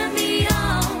still turn me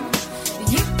on.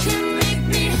 You can make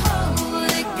me whole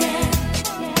again.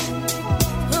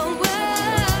 Oh, whoa.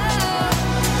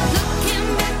 Looking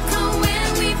back on when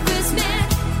we first met,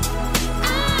 I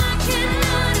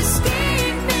cannot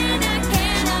escape and I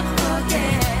cannot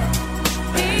forget.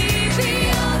 Baby,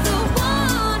 you're the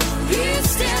one. You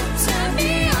still turn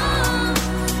me on.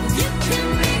 You can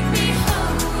make me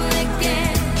whole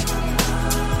again.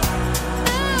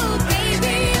 Oh,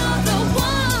 baby, you're the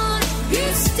one. You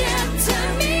still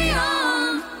turn me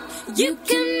on. You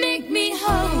can make me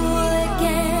whole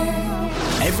again.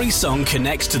 Every song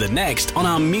connects to the next on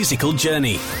our musical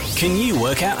journey. Can you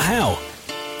work out how?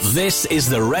 This is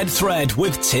The Red Thread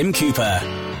with Tim Cooper.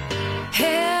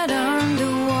 Head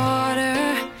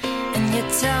underwater, and you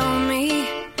tell me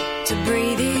to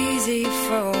breathe easy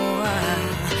for a while.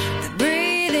 The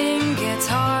breathing gets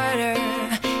harder,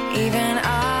 even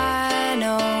I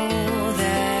know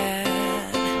that.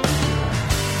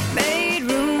 Made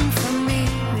room for me,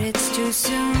 but it's too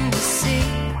soon to see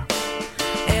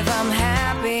if I'm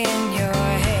happy in your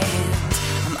hands.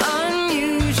 I'm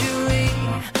unusually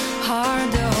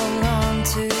hard to hold on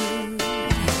to.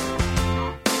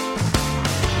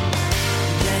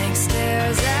 Blank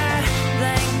stares at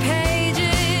blank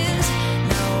pages.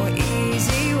 No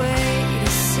easy way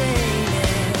to say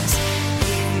this.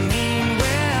 You mean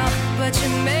well, but you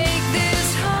make this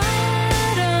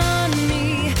hard on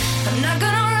me. I'm not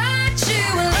gonna write you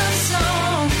a love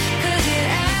song, 'cause you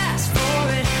asked for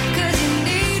it, 'cause you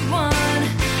need one.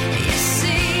 You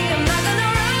see, I'm not gonna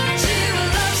write you a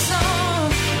love song,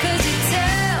 'cause you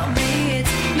tell me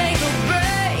it's make or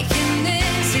break in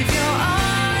this. If you're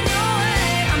on your way,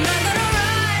 I'm not gonna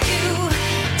write you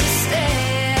to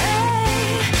stay.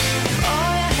 If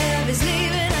all you have is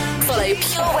leaving, I'm Follow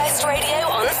Pure West Radio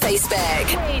on Facebook.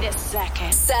 Wait a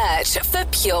second. Search for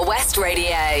Pure West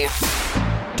Radio.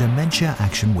 Dementia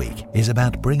Action Week is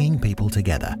about bringing people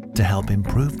together to help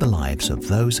improve the lives of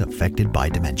those affected by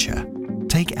dementia.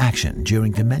 Take action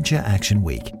during Dementia Action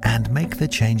Week and make the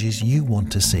changes you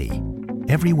want to see.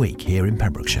 Every week here in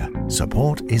Pembrokeshire,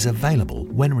 support is available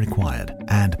when required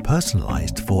and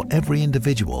personalised for every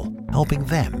individual, helping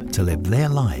them to live their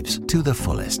lives to the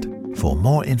fullest. For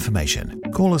more information,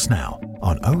 call us now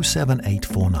on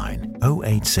 07849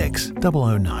 086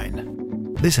 009.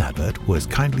 This advert was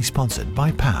kindly sponsored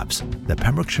by PABS, the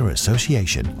Pembrokeshire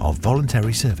Association of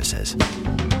Voluntary Services.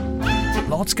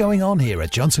 Lots going on here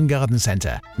at Johnson Garden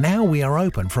Centre. Now we are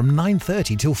open from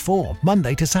 9:30 till 4,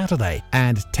 Monday to Saturday,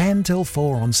 and 10 till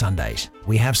 4 on Sundays.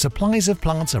 We have supplies of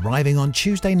plants arriving on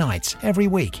Tuesday nights every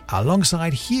week,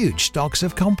 alongside huge stocks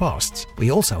of composts.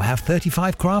 We also have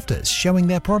 35 crafters showing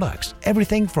their products,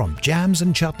 everything from jams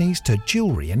and chutneys to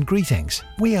jewellery and greetings.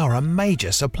 We are a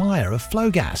major supplier of flow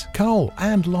gas, coal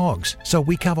and logs, so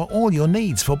we cover all your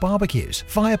needs for barbecues,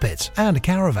 fire pits and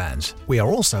caravans. We are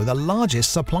also the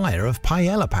largest supplier of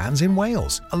paella pans in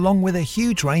Wales, along with a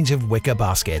huge range of wicker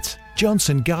baskets.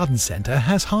 Johnson Garden Centre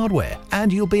has hardware,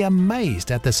 and you'll be amazed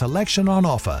at the selection on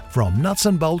offer, from nuts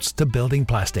and bolts to building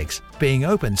plastics. Being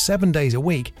open 7 days a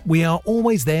week, we are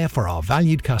always there for our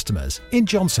valued customers. In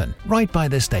Johnson, right by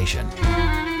the station.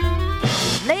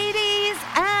 Ladies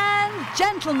and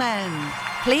gentlemen,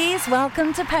 please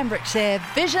welcome to Pembrokeshire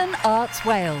Vision Arts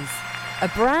Wales, a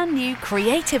brand new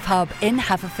creative hub in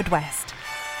Haverfordwest.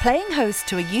 Playing host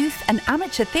to a youth and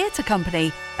amateur theatre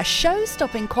company, a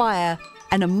show-stopping choir,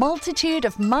 and a multitude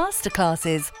of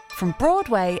masterclasses from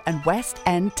Broadway and West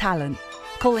End talent.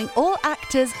 Calling all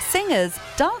actors, singers,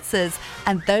 dancers,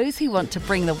 and those who want to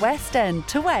bring the West End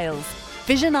to Wales.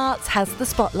 Vision Arts has the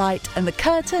spotlight and the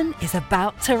curtain is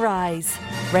about to rise.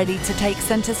 Ready to take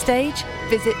centre stage?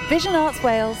 Visit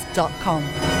visionartswales.com.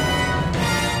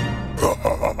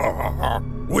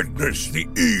 Witness the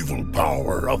evil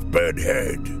power of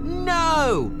Bedhead.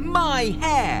 No! My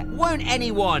hair! Won't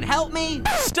anyone help me?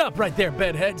 Stop right there,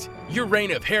 Bedhead. Your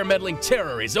reign of hair-meddling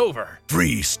terror is over.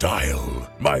 Freestyle,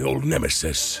 my old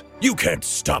nemesis. You can't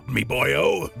stop me,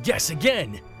 boyo. Guess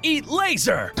again. Eat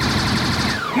laser!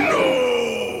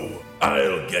 No!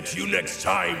 I'll get you next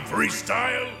time,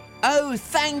 Freestyle. Oh,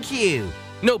 thank you.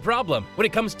 No problem. When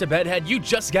it comes to Bedhead, you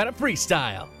just gotta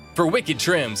freestyle. For wicked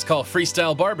trims, call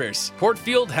Freestyle Barbers,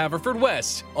 Portfield,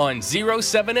 Haverfordwest, on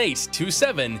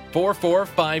 07827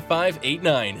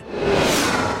 445589.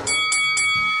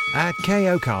 At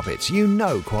KO Carpets, you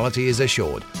know quality is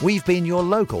assured. We've been your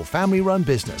local family-run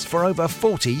business for over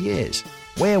 40 years.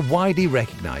 We're widely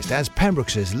recognised as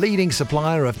Pembrokeshire's leading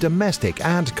supplier of domestic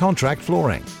and contract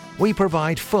flooring. We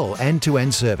provide full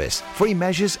end-to-end service, free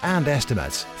measures and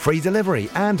estimates, free delivery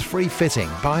and free fitting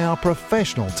by our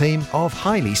professional team of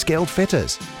highly skilled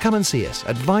fitters. Come and see us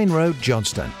at Vine Road,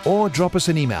 Johnston, or drop us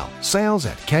an email,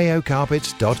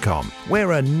 sales@kocarpets.com.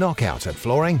 We're a knockout at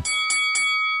flooring.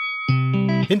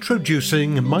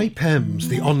 Introducing MyPems,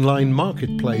 the online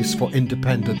marketplace for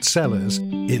independent sellers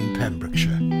in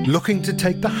Pembrokeshire. Looking to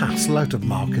take the hassle out of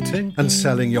marketing and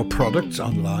selling your products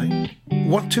online?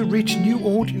 Want to reach new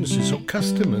audiences or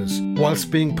customers whilst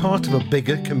being part of a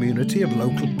bigger community of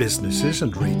local businesses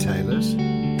and retailers?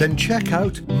 Then check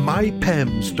out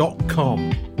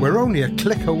mypems.com. We're only a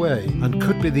click away and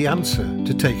could be the answer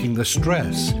to taking the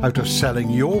stress out of selling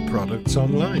your products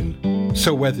online.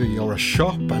 So whether you're a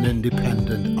shop, an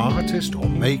independent artist or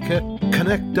maker,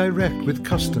 connect direct with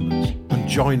customers and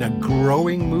join a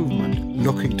growing movement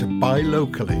looking to buy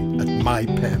locally at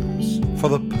MyPems. For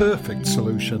the perfect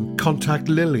solution, contact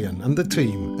Lillian and the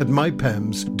team at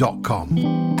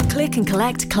mypems.com. Click and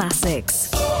collect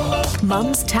classics.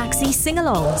 Mum's taxi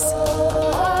sing-alongs.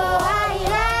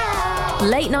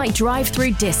 Late night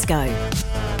drive-through disco.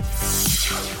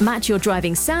 Match your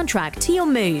driving soundtrack to your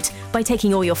mood by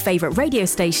taking all your favourite radio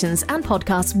stations and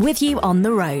podcasts with you on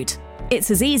the road.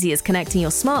 It's as easy as connecting your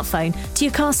smartphone to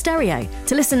your car stereo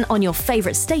to listen on your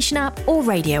favourite station app or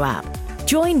radio app.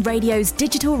 Join radio's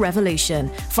digital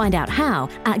revolution. Find out how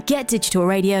at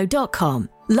getdigitalradio.com.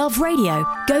 Love radio,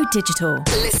 go digital.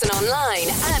 Listen online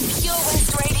at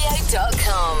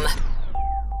purewestradio.com.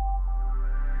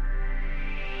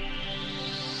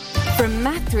 From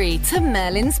Mathry to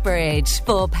Merlin's Bridge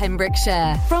for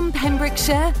Pembrokeshire. From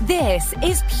Pembrokeshire, this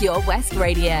is Pure West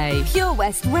Radio. Pure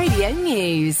West Radio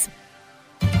News.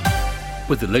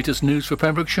 With the latest news for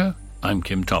Pembrokeshire, I'm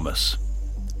Kim Thomas.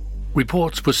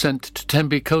 Reports were sent to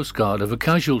Tenby Coast Guard of a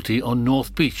casualty on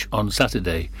North Beach on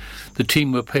Saturday. The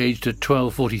team were paged at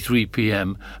 12:43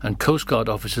 p.m. and Coast Guard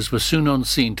officers were soon on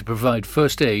scene to provide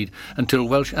first aid until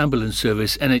Welsh Ambulance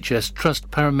Service NHS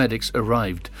Trust paramedics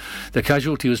arrived. The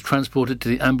casualty was transported to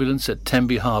the ambulance at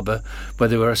Tenby Harbour, where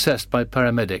they were assessed by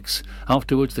paramedics.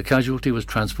 Afterwards, the casualty was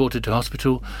transported to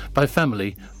hospital by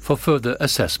family for further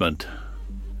assessment.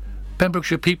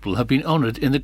 Pembrokeshire people have been honoured in the